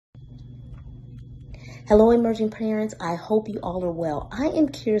Hello, emerging parents. I hope you all are well. I am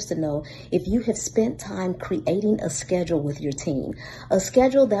curious to know if you have spent time creating a schedule with your teen, a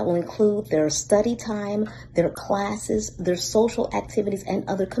schedule that will include their study time, their classes, their social activities, and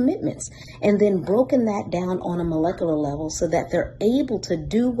other commitments, and then broken that down on a molecular level so that they're able to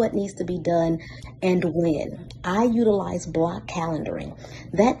do what needs to be done and when. I utilize block calendaring.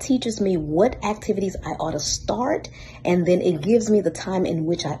 That teaches me what activities I ought to start, and then it gives me the time in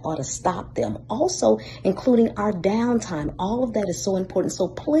which I ought to stop them. Also, including our downtime. All of that is so important. So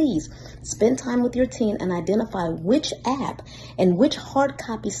please spend time with your teen and identify which app and which hard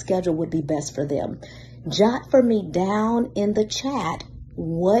copy schedule would be best for them. Jot for me down in the chat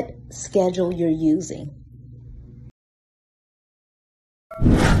what schedule you're using.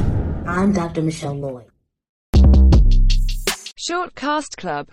 I'm Dr. Michelle Lloyd. Shortcast Club.